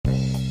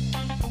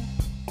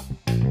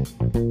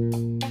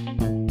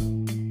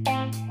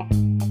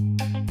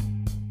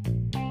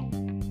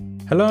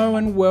Hello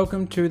and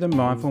welcome to the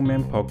Mindful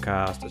Men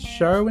podcast, a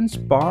show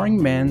inspiring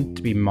men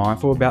to be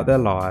mindful about their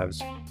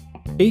lives.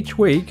 Each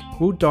week,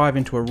 we'll dive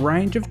into a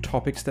range of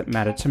topics that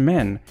matter to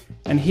men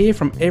and hear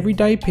from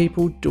everyday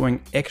people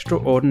doing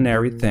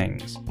extraordinary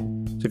things.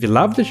 So if you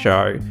love the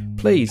show,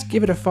 please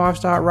give it a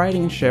 5-star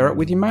rating and share it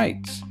with your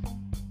mates.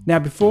 Now,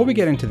 before we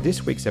get into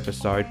this week's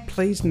episode,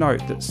 please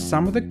note that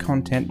some of the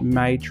content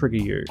may trigger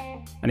you.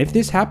 And if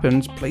this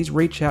happens, please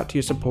reach out to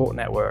your support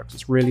networks.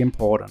 It's really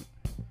important.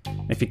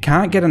 If you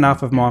can't get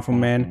enough of Mindful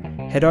Men,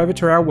 head over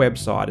to our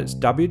website. It's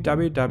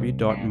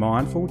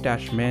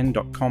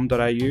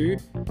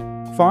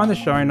www.mindful-men.com.au. Find the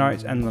show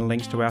notes and the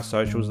links to our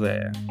socials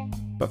there.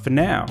 But for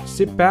now,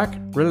 sit back,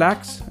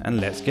 relax, and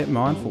let's get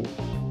mindful.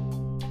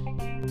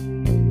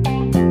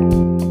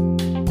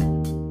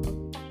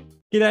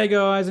 G'day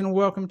guys, and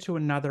welcome to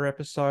another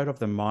episode of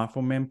the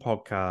Mindful Men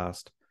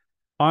podcast.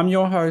 I'm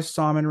your host,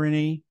 Simon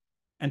Rinnie.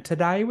 And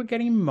today we're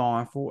getting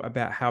mindful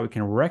about how we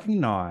can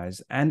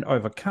recognize and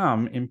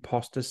overcome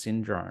imposter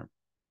syndrome.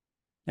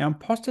 Now,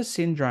 imposter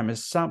syndrome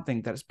is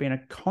something that's been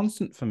a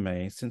constant for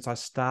me since I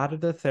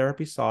started the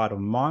therapy side of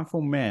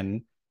Mindful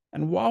Men.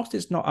 And whilst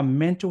it's not a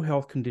mental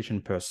health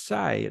condition per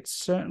se, it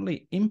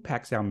certainly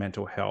impacts our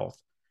mental health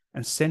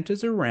and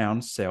centers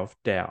around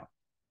self-doubt.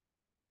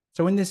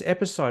 So in this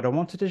episode, I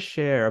wanted to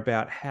share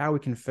about how we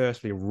can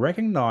firstly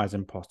recognize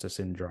imposter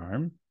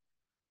syndrome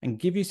and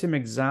give you some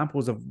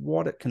examples of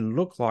what it can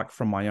look like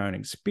from my own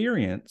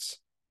experience.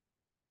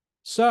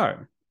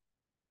 So,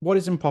 what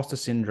is imposter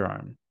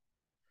syndrome?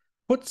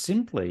 Put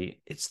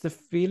simply, it's the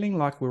feeling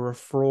like we're a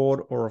fraud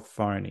or a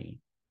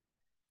phony,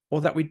 or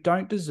that we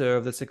don't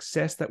deserve the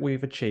success that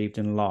we've achieved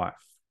in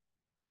life.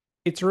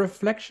 It's a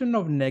reflection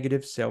of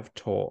negative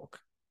self-talk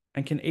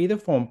and can either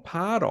form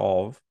part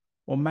of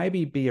or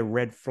maybe be a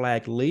red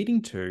flag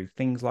leading to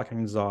things like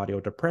anxiety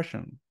or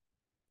depression.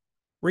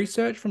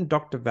 Research from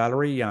Dr.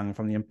 Valerie Young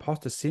from the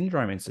Imposter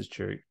Syndrome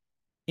Institute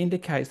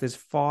indicates there's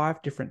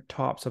 5 different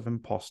types of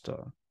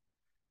imposter.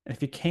 And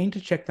if you're keen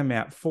to check them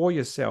out for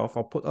yourself,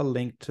 I'll put a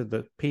link to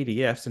the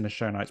PDFs in the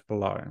show notes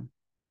below.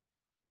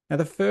 Now,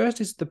 the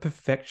first is the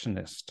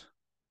perfectionist.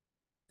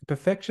 The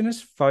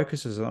perfectionist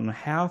focuses on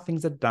how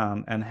things are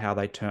done and how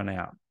they turn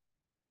out.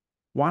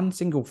 One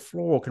single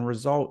flaw can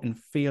result in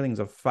feelings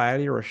of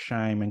failure or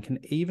shame and can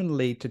even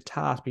lead to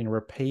tasks being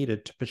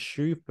repeated to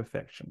pursue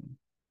perfection.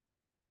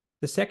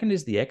 The second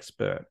is the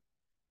expert.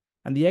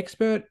 And the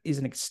expert is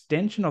an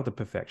extension of the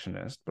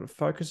perfectionist, but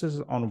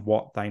focuses on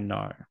what they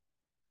know.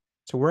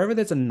 So wherever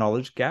there's a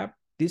knowledge gap,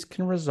 this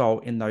can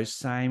result in those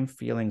same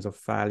feelings of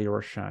failure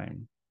or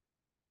shame.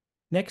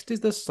 Next is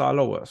the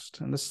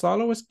soloist. And the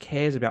soloist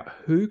cares about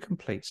who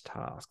completes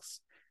tasks.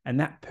 And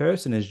that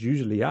person is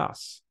usually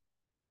us.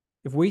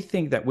 If we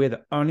think that we're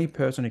the only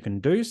person who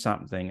can do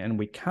something and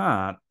we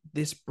can't,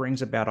 this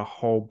brings about a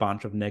whole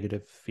bunch of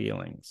negative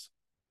feelings.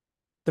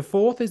 The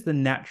fourth is the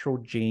natural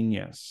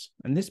genius,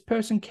 and this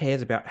person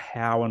cares about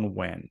how and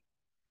when.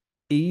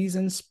 Ease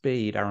and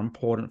speed are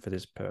important for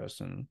this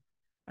person,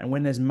 and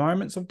when there's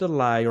moments of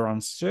delay or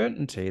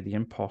uncertainty, the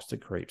imposter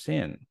creeps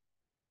in.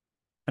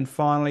 And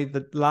finally,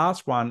 the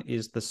last one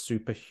is the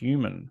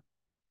superhuman.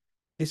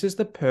 This is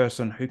the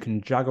person who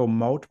can juggle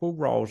multiple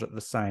roles at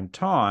the same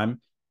time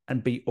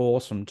and be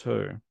awesome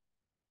too.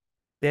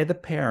 They're the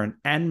parent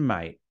and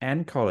mate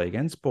and colleague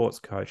and sports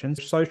coach and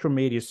social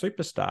media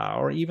superstar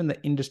or even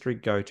the industry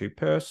go-to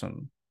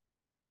person.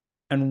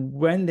 And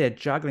when they're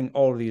juggling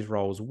all of these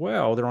roles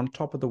well, they're on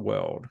top of the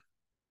world.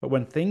 But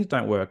when things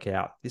don't work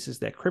out, this is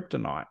their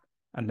kryptonite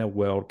and their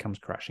world comes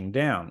crashing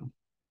down.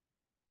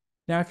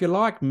 Now, if you're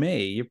like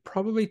me, you've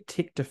probably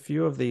ticked a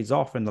few of these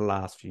off in the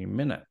last few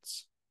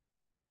minutes.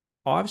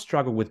 I've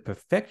struggled with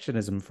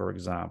perfectionism, for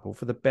example,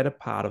 for the better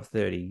part of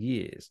 30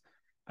 years.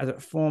 As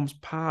it forms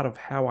part of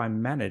how I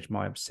manage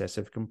my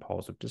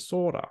obsessive-compulsive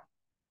disorder.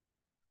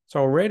 So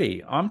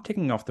already, I'm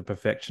ticking off the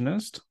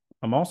perfectionist.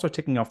 I'm also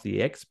ticking off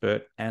the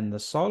expert and the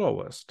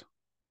soloist.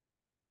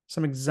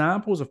 Some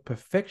examples of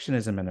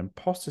perfectionism and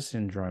imposter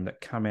syndrome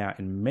that come out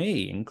in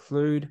me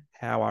include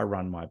how I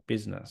run my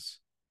business.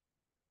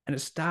 And it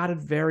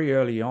started very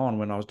early on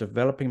when I was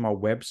developing my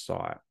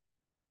website.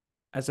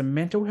 As a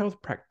mental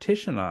health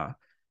practitioner,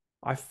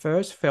 I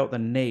first felt the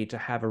need to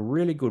have a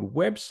really good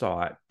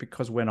website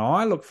because when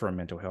I look for a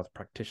mental health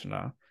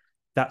practitioner,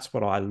 that's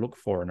what I look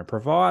for in a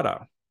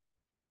provider.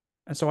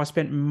 And so I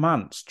spent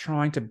months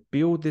trying to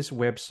build this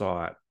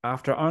website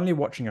after only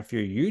watching a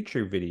few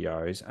YouTube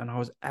videos, and I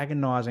was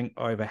agonizing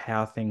over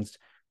how things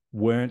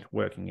weren't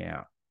working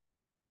out.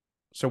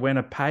 So when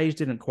a page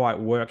didn't quite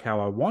work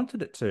how I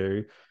wanted it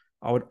to,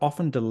 I would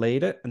often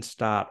delete it and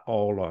start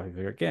all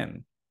over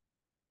again.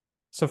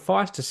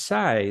 Suffice to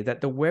say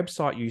that the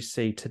website you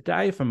see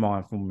today for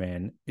Mindful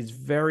Men is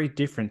very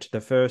different to the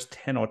first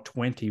 10 or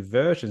 20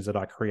 versions that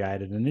I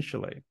created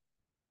initially.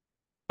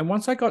 And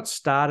once I got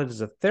started as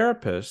a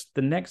therapist,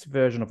 the next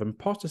version of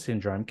imposter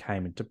syndrome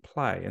came into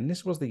play, and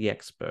this was the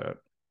expert.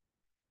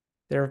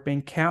 There have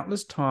been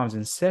countless times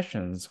in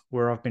sessions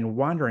where I've been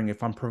wondering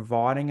if I'm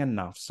providing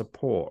enough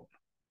support.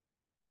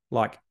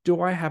 Like, do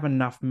I have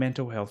enough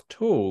mental health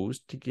tools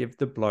to give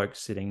the bloke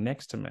sitting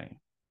next to me?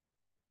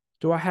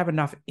 Do I have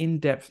enough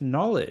in-depth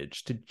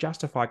knowledge to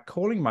justify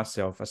calling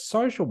myself a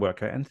social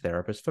worker and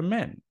therapist for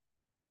men?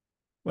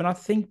 When I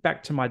think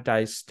back to my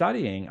days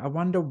studying, I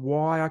wonder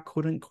why I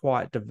couldn't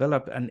quite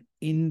develop an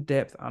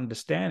in-depth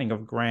understanding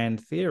of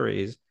grand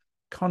theories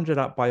conjured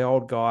up by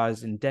old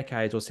guys in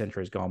decades or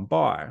centuries gone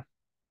by.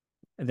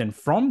 And then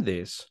from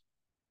this,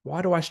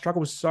 why do I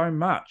struggle so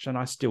much, and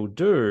I still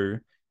do,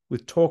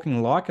 with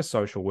talking like a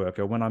social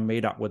worker when I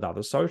meet up with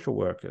other social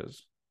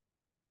workers?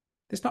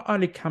 This not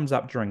only comes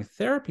up during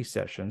therapy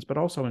sessions, but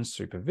also in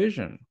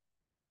supervision.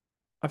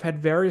 I've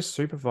had various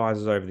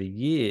supervisors over the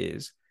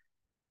years,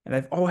 and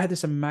they've all had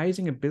this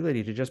amazing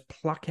ability to just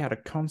pluck out a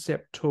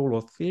concept, tool,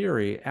 or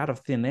theory out of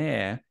thin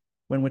air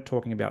when we're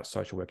talking about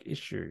social work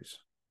issues.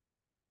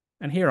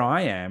 And here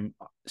I am,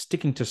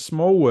 sticking to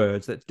small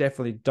words that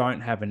definitely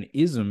don't have an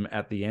ism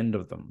at the end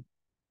of them.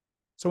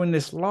 So in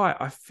this light,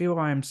 I feel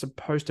I am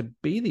supposed to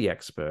be the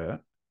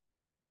expert,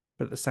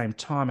 but at the same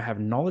time, I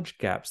have knowledge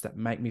gaps that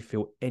make me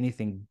feel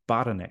anything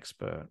but an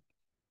expert.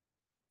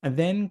 And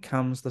then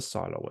comes the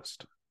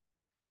soloist.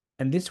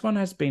 And this one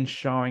has been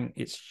showing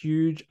its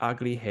huge,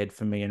 ugly head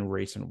for me in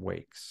recent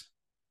weeks.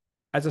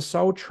 As a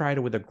sole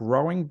trader with a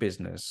growing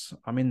business,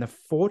 I'm in the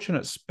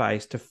fortunate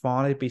space to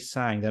finally be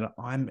saying that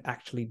I'm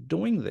actually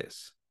doing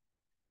this.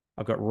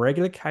 I've got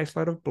regular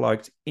caseload of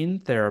blokes in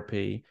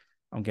therapy.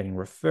 I'm getting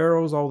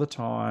referrals all the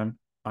time.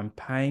 I'm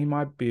paying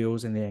my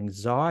bills, and the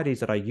anxieties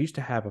that I used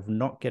to have of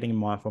not getting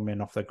Mindful Men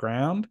off the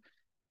ground,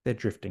 they're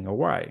drifting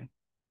away.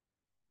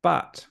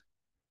 But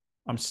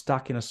I'm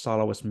stuck in a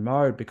soloist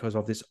mode because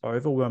of this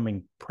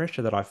overwhelming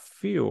pressure that I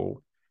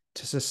feel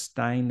to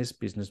sustain this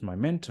business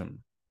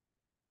momentum.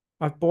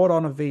 I've brought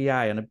on a VA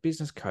and a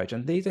business coach,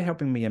 and these are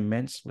helping me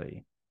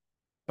immensely.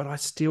 But I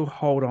still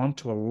hold on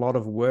to a lot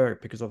of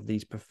work because of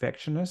these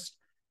perfectionist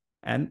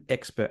and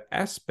expert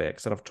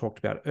aspects that I've talked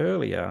about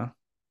earlier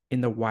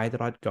in the way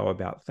that I'd go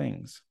about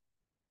things.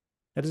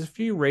 Now, there's a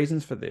few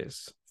reasons for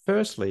this.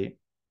 Firstly,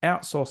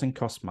 outsourcing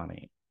costs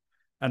money,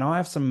 and I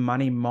have some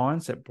money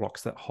mindset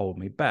blocks that hold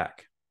me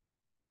back.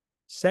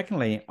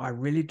 Secondly, I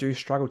really do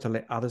struggle to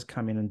let others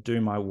come in and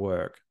do my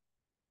work.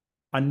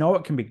 I know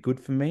it can be good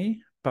for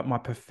me, but my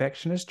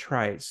perfectionist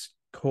traits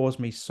cause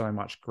me so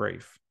much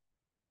grief.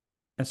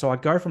 And so I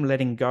go from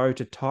letting go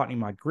to tightening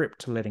my grip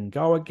to letting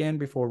go again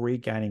before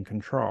regaining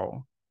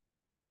control.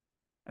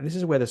 And this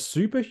is where the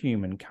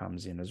superhuman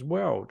comes in as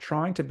well,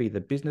 trying to be the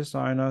business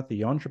owner,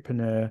 the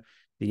entrepreneur,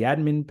 the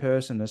admin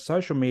person, the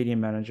social media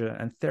manager,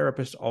 and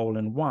therapist all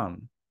in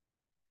one.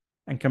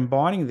 And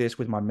combining this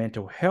with my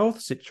mental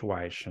health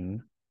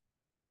situation,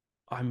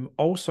 I'm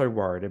also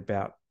worried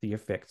about the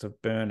effects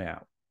of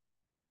burnout.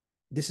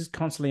 This is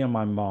constantly on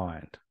my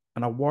mind,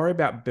 and I worry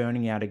about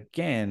burning out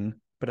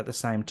again, but at the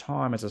same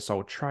time, as a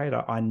sole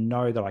trader, I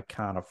know that I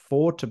can't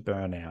afford to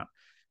burn out,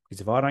 because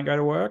if I don't go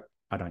to work,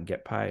 I don't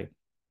get paid.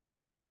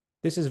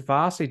 This is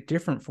vastly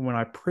different from when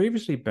I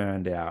previously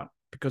burned out,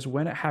 because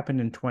when it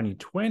happened in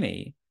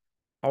 2020,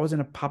 I was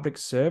in a public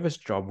service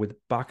job with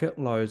bucket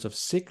loads of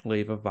sick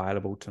leave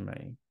available to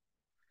me.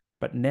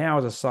 But now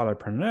as a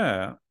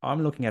solopreneur,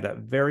 I'm looking at a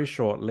very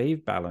short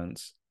leave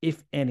balance,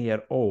 if any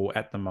at all,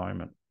 at the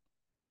moment.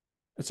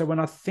 And so when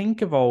I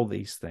think of all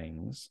these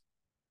things,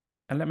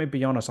 and let me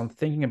be honest, I'm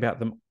thinking about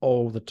them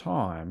all the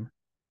time,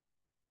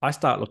 I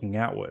start looking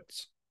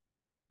outwards.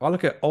 I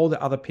look at all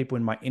the other people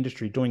in my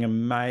industry doing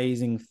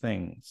amazing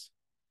things.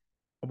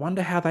 I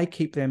wonder how they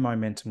keep their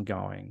momentum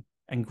going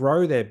and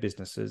grow their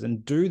businesses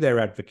and do their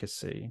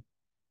advocacy,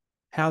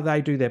 how they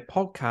do their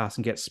podcasts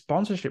and get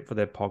sponsorship for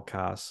their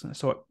podcasts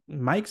so it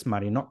makes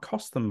money, not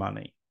costs them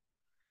money,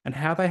 and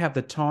how they have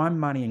the time,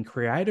 money, and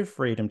creative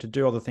freedom to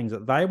do all the things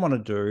that they want to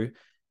do,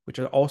 which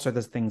are also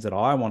the things that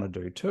I want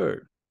to do too.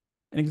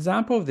 An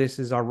example of this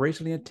is I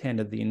recently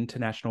attended the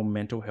International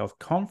Mental Health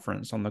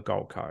Conference on the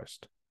Gold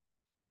Coast.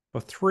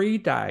 For 3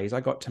 days, I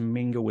got to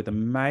mingle with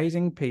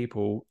amazing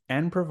people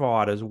and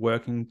providers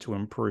working to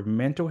improve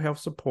mental health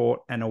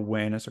support and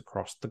awareness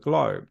across the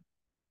globe.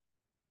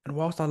 And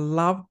whilst I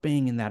loved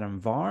being in that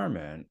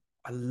environment,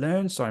 I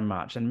learned so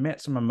much and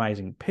met some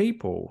amazing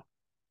people.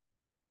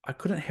 I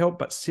couldn't help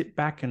but sit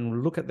back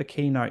and look at the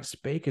keynote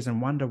speakers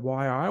and wonder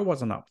why I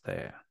wasn't up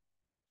there.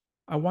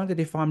 I wondered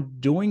if I'm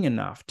doing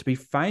enough to be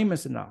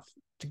famous enough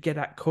to get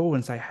that call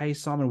and say, "Hey,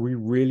 Simon, we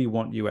really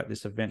want you at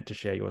this event to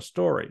share your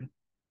story."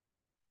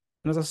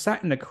 And as I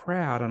sat in the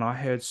crowd and I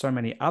heard so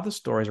many other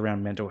stories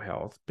around mental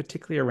health,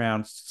 particularly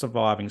around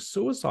surviving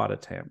suicide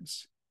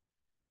attempts,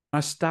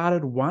 I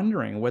started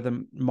wondering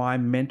whether my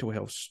mental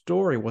health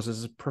story was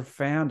as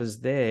profound as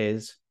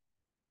theirs,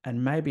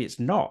 and maybe it's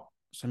not.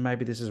 So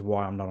maybe this is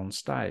why I'm not on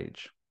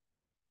stage.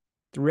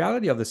 The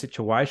reality of the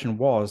situation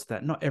was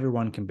that not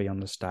everyone can be on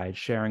the stage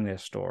sharing their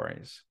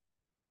stories.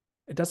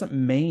 It doesn't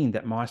mean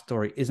that my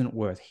story isn't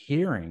worth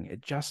hearing.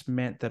 It just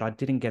meant that I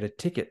didn't get a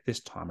ticket this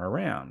time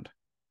around.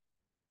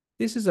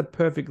 This is a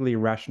perfectly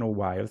rational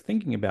way of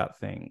thinking about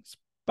things,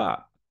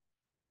 but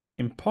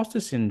Imposter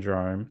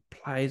syndrome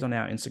plays on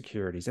our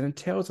insecurities and it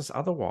tells us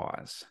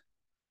otherwise.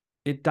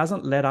 It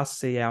doesn't let us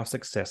see our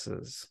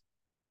successes.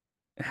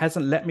 It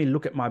hasn't let me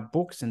look at my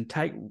books and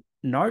take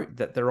note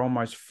that they're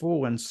almost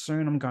full and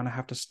soon I'm going to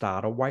have to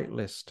start a wait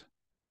list.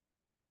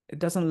 It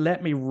doesn't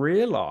let me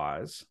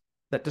realize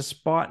that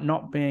despite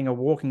not being a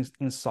walking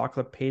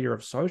encyclopedia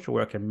of social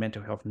work and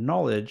mental health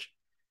knowledge,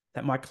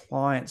 that my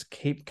clients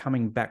keep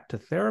coming back to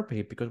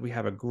therapy because we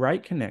have a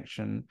great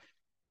connection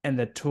and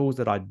the tools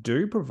that I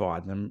do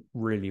provide them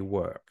really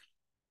work.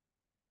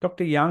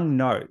 Dr. Young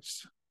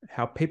notes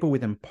how people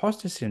with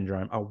imposter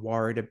syndrome are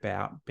worried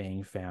about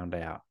being found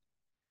out.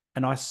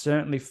 And I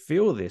certainly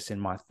feel this in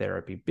my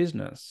therapy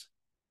business.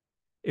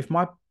 If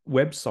my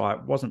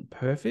website wasn't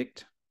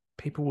perfect,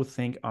 people will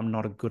think I'm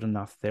not a good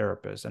enough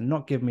therapist and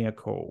not give me a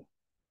call.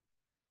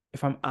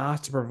 If I'm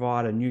asked to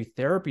provide a new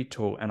therapy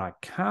tool and I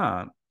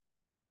can't,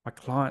 my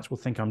clients will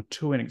think I'm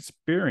too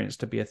inexperienced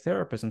to be a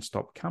therapist and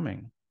stop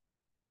coming.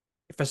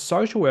 If a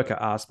social worker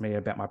asks me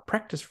about my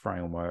practice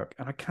framework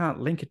and I can't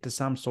link it to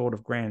some sort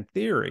of grand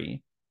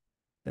theory,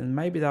 then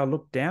maybe they'll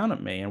look down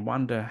at me and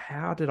wonder,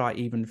 how did I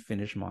even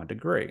finish my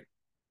degree?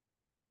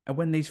 And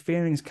when these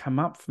feelings come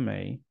up for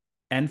me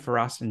and for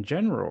us in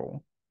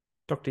general,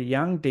 Dr.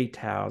 Young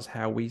details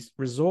how we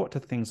resort to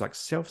things like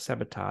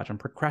self-sabotage and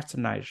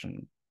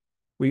procrastination.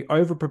 We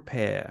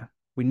over-prepare,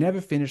 we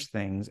never finish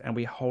things, and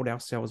we hold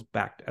ourselves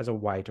back as a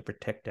way to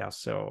protect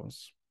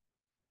ourselves.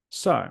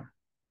 So,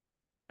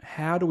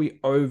 how do we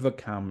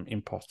overcome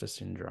imposter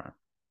syndrome?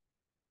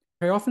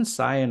 I often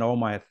say in all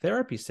my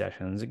therapy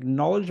sessions,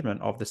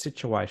 acknowledgement of the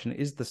situation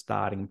is the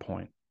starting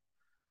point.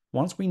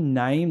 Once we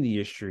name the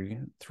issue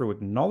through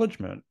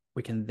acknowledgement,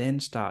 we can then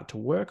start to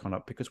work on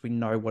it because we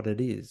know what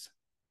it is.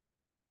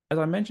 As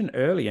I mentioned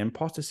earlier,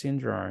 imposter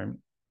syndrome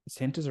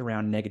centers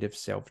around negative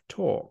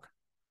self-talk.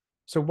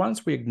 So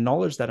once we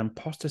acknowledge that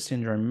imposter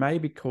syndrome may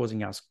be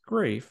causing us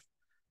grief,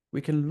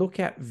 we can look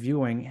at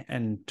viewing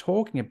and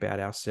talking about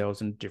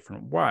ourselves in a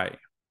different way.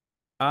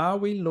 Are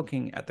we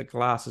looking at the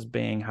glass as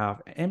being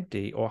half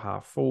empty or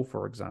half full,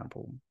 for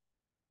example?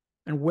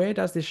 And where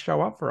does this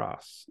show up for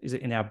us? Is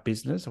it in our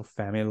business or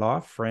family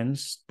life,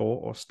 friends,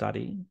 sport, or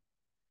study?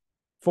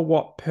 For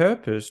what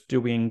purpose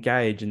do we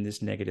engage in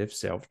this negative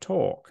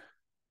self-talk?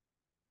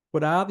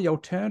 What are the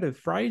alternative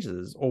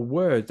phrases or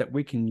words that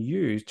we can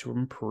use to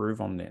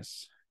improve on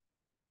this?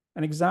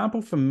 An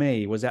example for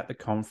me was at the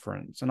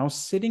conference, and I was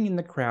sitting in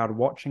the crowd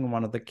watching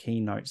one of the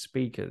keynote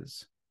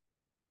speakers.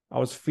 I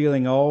was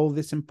feeling all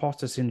this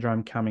imposter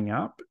syndrome coming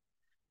up.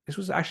 This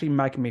was actually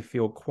making me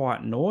feel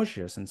quite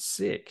nauseous and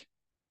sick.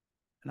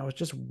 And I was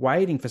just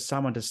waiting for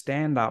someone to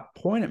stand up,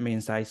 point at me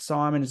and say,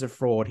 Simon is a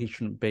fraud, he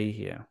shouldn't be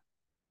here.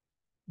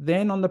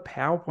 Then on the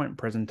PowerPoint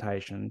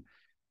presentation,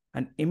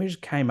 an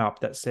image came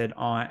up that said,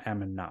 I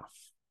am enough.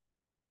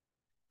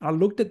 I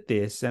looked at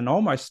this and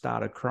almost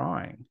started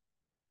crying.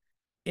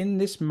 In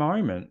this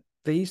moment,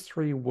 these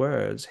three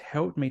words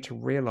helped me to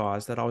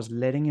realize that I was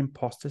letting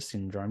imposter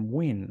syndrome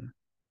win.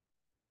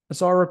 And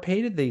so I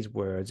repeated these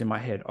words in my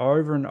head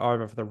over and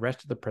over for the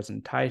rest of the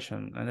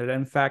presentation, and it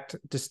in fact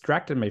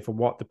distracted me from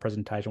what the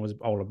presentation was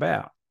all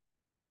about.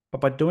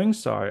 But by doing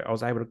so, I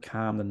was able to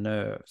calm the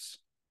nerves.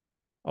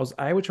 I was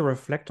able to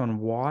reflect on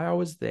why I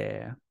was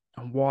there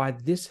and why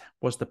this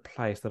was the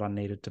place that I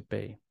needed to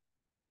be.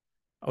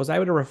 I was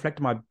able to reflect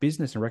on my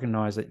business and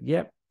recognize that,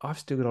 yep, I've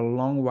still got a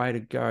long way to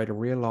go to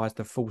realize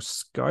the full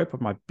scope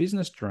of my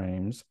business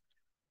dreams,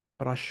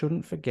 but I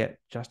shouldn't forget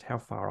just how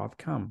far I've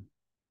come.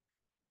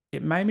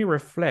 It made me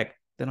reflect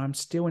that I'm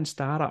still in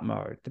startup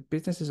mode. The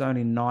business is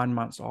only 9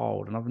 months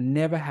old and I've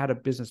never had a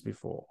business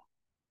before.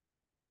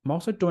 I'm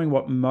also doing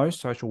what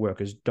most social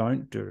workers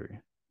don't do.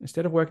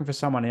 Instead of working for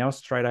someone else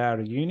straight out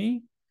of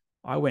uni,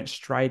 I went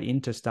straight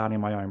into starting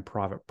my own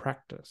private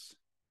practice.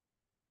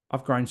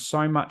 I've grown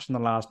so much in the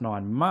last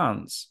 9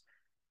 months,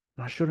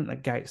 and I shouldn't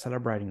negate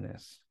celebrating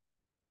this.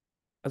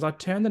 As I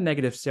turned the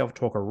negative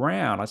self-talk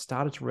around, I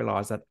started to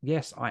realize that,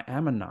 yes, I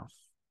am enough.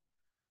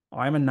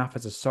 I am enough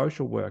as a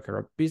social worker,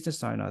 a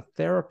business owner,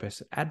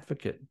 therapist,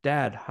 advocate,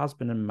 dad,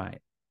 husband, and mate.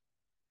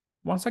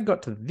 Once I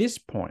got to this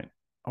point,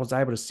 I was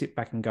able to sit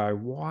back and go,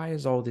 why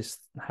is all this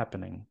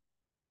happening?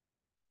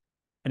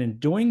 And in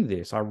doing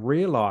this, I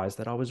realized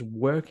that I was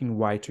working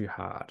way too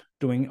hard,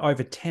 doing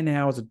over 10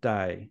 hours a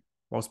day,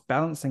 whilst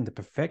balancing the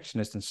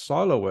perfectionist and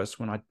soloist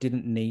when I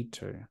didn't need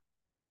to.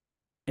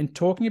 In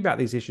talking about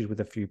these issues with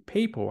a few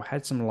people, I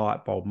had some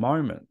light bulb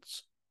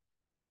moments.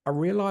 I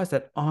realized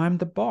that I'm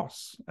the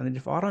boss, and that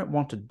if I don't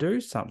want to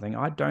do something,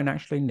 I don't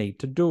actually need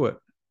to do it.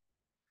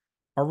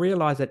 I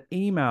realized that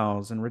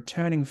emails and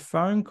returning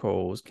phone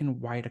calls can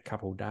wait a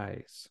couple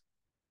days.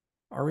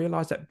 I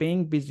realized that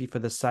being busy for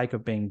the sake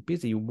of being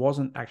busy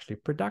wasn't actually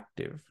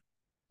productive.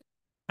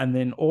 And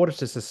then in order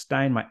to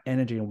sustain my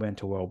energy and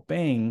mental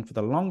well-being for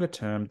the longer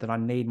term, that I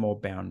need more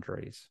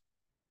boundaries.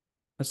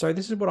 And so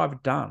this is what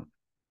I've done.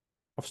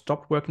 I've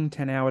stopped working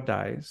 10-hour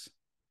days.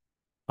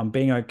 I'm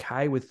being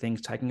okay with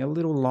things taking a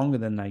little longer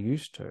than they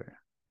used to.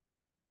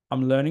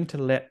 I'm learning to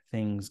let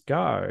things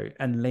go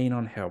and lean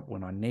on help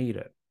when I need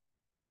it.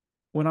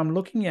 When I'm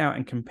looking out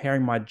and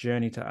comparing my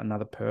journey to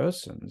another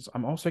person's,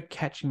 I'm also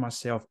catching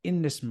myself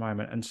in this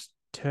moment and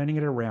turning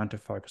it around to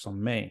focus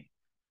on me.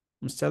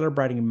 I'm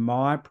celebrating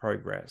my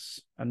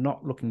progress and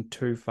not looking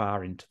too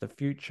far into the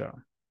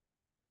future.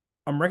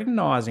 I'm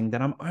recognizing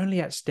that I'm only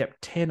at step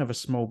 10 of a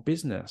small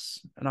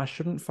business, and I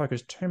shouldn't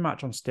focus too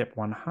much on step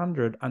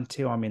 100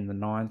 until I'm in the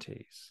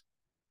 90s.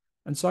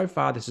 And so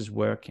far, this is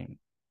working.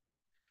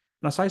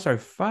 And I say so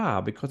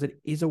far because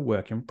it is a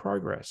work in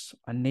progress.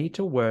 I need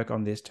to work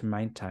on this to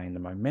maintain the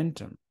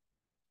momentum.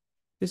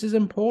 This is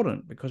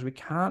important because we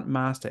can't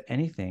master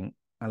anything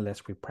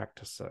unless we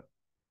practice it.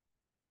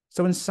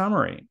 So in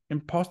summary,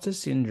 imposter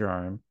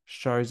syndrome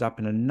shows up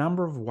in a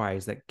number of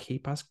ways that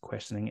keep us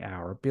questioning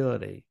our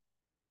ability.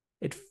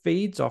 It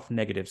feeds off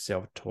negative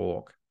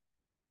self-talk,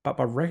 but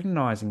by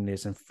recognizing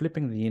this and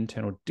flipping the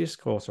internal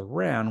discourse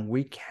around,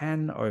 we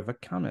can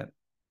overcome it.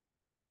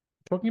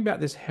 Talking about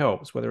this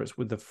helps, whether it's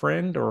with a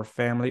friend or a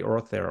family or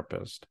a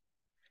therapist.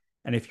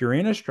 And if you're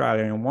in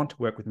Australia and want to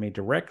work with me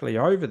directly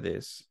over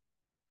this,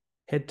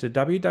 head to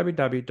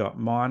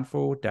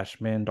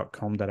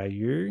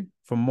www.mindful-men.com.au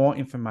for more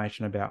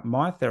information about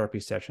my therapy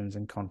sessions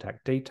and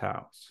contact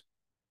details.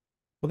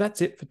 Well,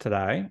 that's it for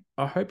today.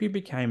 I hope you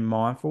became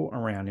mindful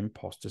around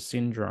imposter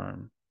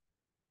syndrome.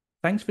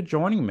 Thanks for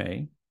joining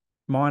me.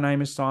 My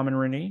name is Simon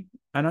Rennie,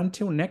 and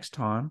until next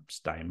time,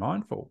 stay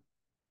mindful.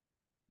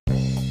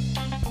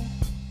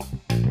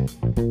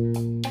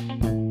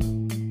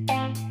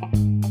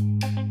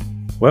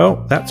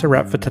 Well, that's a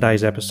wrap for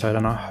today's episode,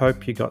 and I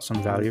hope you got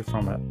some value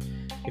from it.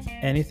 If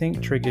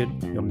anything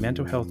triggered your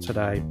mental health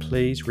today,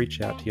 please reach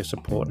out to your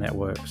support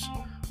networks.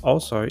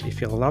 Also, if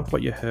you loved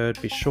what you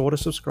heard, be sure to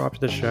subscribe to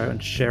the show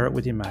and share it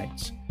with your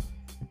mates.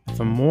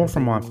 For more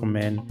from Mindful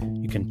Men,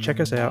 you can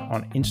check us out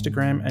on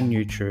Instagram and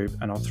YouTube,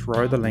 and I'll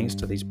throw the links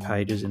to these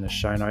pages in the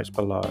show notes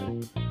below.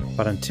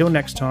 But until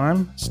next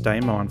time, stay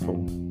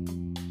mindful.